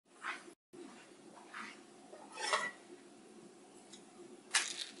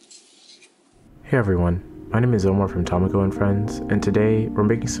Hey everyone, my name is Omar from Tamago and Friends, and today we're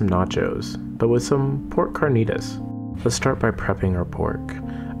making some nachos, but with some pork carnitas. Let's start by prepping our pork.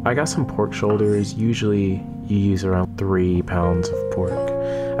 I got some pork shoulders. Usually you use around 3 pounds of pork.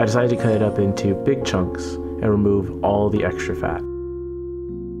 I decided to cut it up into big chunks and remove all the extra fat.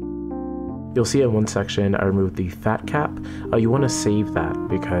 You'll see in one section I removed the fat cap. You want to save that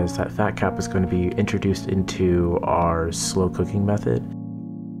because that fat cap is going to be introduced into our slow cooking method.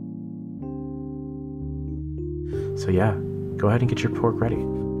 So yeah, go ahead and get your pork ready.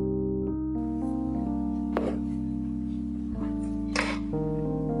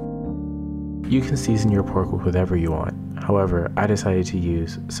 You can season your pork with whatever you want. However, I decided to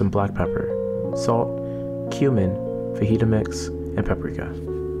use some black pepper, salt, cumin, fajita mix, and paprika.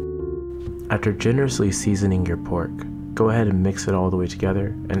 After generously seasoning your pork, go ahead and mix it all the way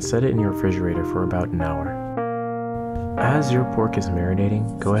together and set it in your refrigerator for about an hour. As your pork is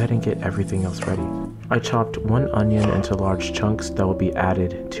marinating, go ahead and get everything else ready. I chopped 1 onion into large chunks that will be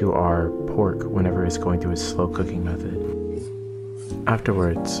added to our pork whenever it's going through its slow cooking method.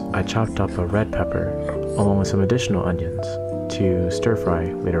 Afterwards, I chopped up a red pepper along with some additional onions to stir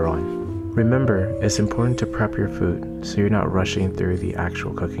fry later on. Remember, it's important to prep your food so you're not rushing through the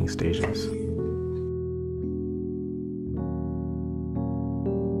actual cooking stages.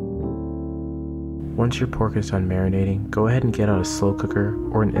 Once your pork is done marinating, go ahead and get out a slow cooker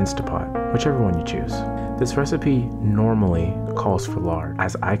or an Instapot, whichever one you choose. This recipe normally calls for lard.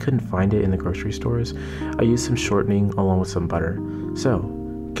 As I couldn't find it in the grocery stores, I used some shortening along with some butter. So,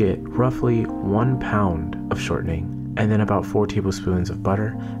 get roughly 1 pound of shortening and then about 4 tablespoons of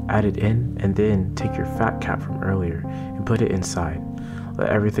butter, add it in, and then take your fat cap from earlier and put it inside. Let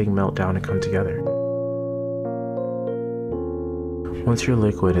everything melt down and come together. Once your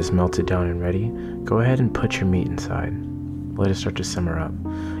liquid is melted down and ready, go ahead and put your meat inside. Let it start to simmer up.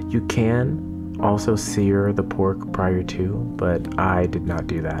 You can also sear the pork prior to, but I did not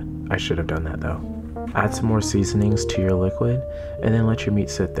do that. I should have done that though. Add some more seasonings to your liquid and then let your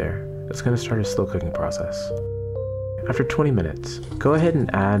meat sit there. It's going to start a slow cooking process. After 20 minutes, go ahead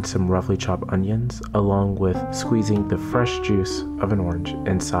and add some roughly chopped onions along with squeezing the fresh juice of an orange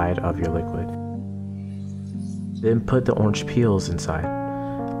inside of your liquid. Then put the orange peels inside.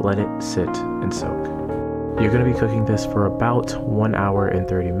 Let it sit and soak. You're going to be cooking this for about 1 hour and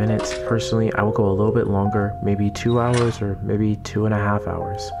 30 minutes. Personally, I will go a little bit longer, maybe 2 hours or maybe 2.5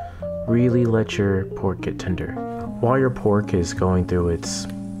 hours. Really let your pork get tender. While your pork is going through its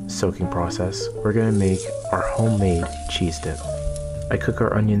soaking process, we're going to make our homemade cheese dip. I cook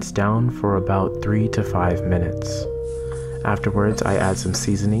our onions down for about 3 to 5 minutes. Afterwards, I add some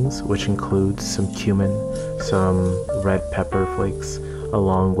seasonings, which includes some cumin, some red pepper flakes,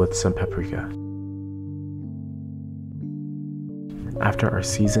 along with some paprika. After our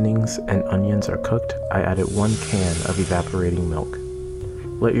seasonings and onions are cooked, I added 1 can of evaporating milk.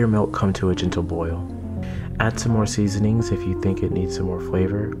 Let your milk come to a gentle boil. Add some more seasonings if you think it needs some more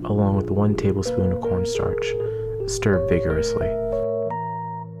flavor, along with 1 tablespoon of cornstarch. Stir vigorously.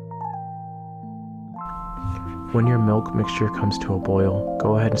 When your milk mixture comes to a boil,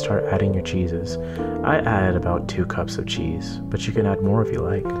 go ahead and start adding your cheeses. I added about 2 cups of cheese, but you can add more if you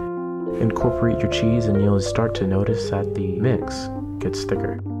like. Incorporate your cheese and you'll start to notice that the mix gets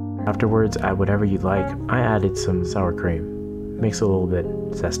thicker. Afterwards, add whatever you like. I added some sour cream. Makes it a little bit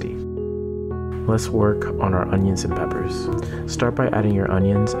zesty. Let's work on our onions and peppers. Start by adding your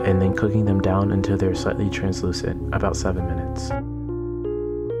onions and then cooking them down until they're slightly translucent, about 7 minutes.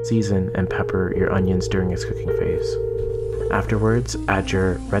 Season and pepper your onions during its cooking phase. Afterwards, add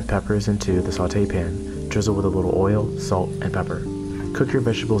your red peppers into the saute pan. Drizzle with a little oil, salt, and pepper. Cook your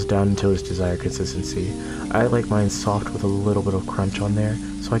vegetables down until its desired consistency. I like mine soft with a little bit of crunch on there,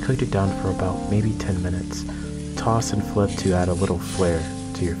 so I cooked it down for about maybe 10 minutes. Toss and flip to add a little flair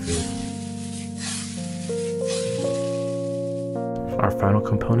to your food. Our final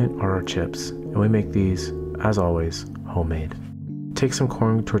component are our chips, and we make these, as always, homemade. Take some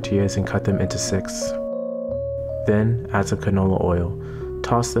corn tortillas and cut them into 6. Then add some canola oil.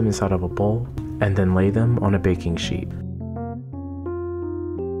 Toss them inside of a bowl and then lay them on a baking sheet.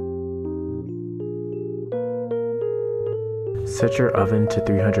 Set your oven to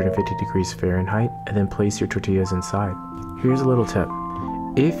 350 degrees Fahrenheit and then place your tortillas inside. Here's a little tip.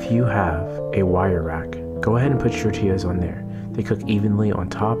 If you have a wire rack, go ahead and put your tortillas on there. They cook evenly on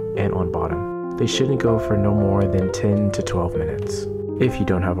top and on bottom. They shouldn't go for no more than 10 to 12 minutes. If you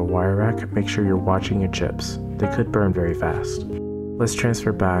don't have a wire rack, make sure you're watching your chips. They could burn very fast. Let's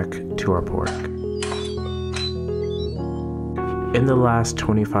transfer back to our pork. In the last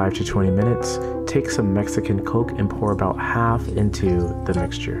 25 to 20 minutes, take some Mexican Coke and pour about half into the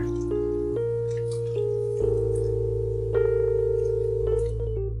mixture.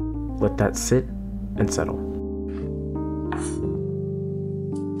 Let that sit and settle.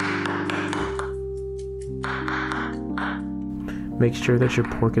 Make sure that your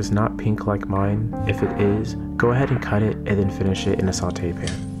pork is not pink like mine. If it is, go ahead and cut it and then finish it in a saute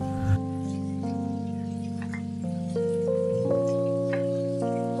pan.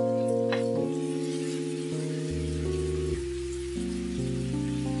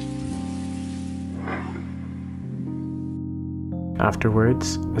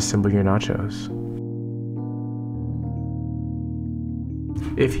 Afterwards, assemble your nachos.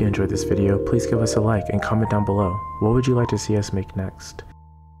 If you enjoyed this video, please give us a like and comment down below. What would you like to see us make next?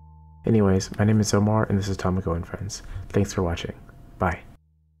 Anyways, my name is Omar and this is Tamago and Friends. Thanks for watching. Bye.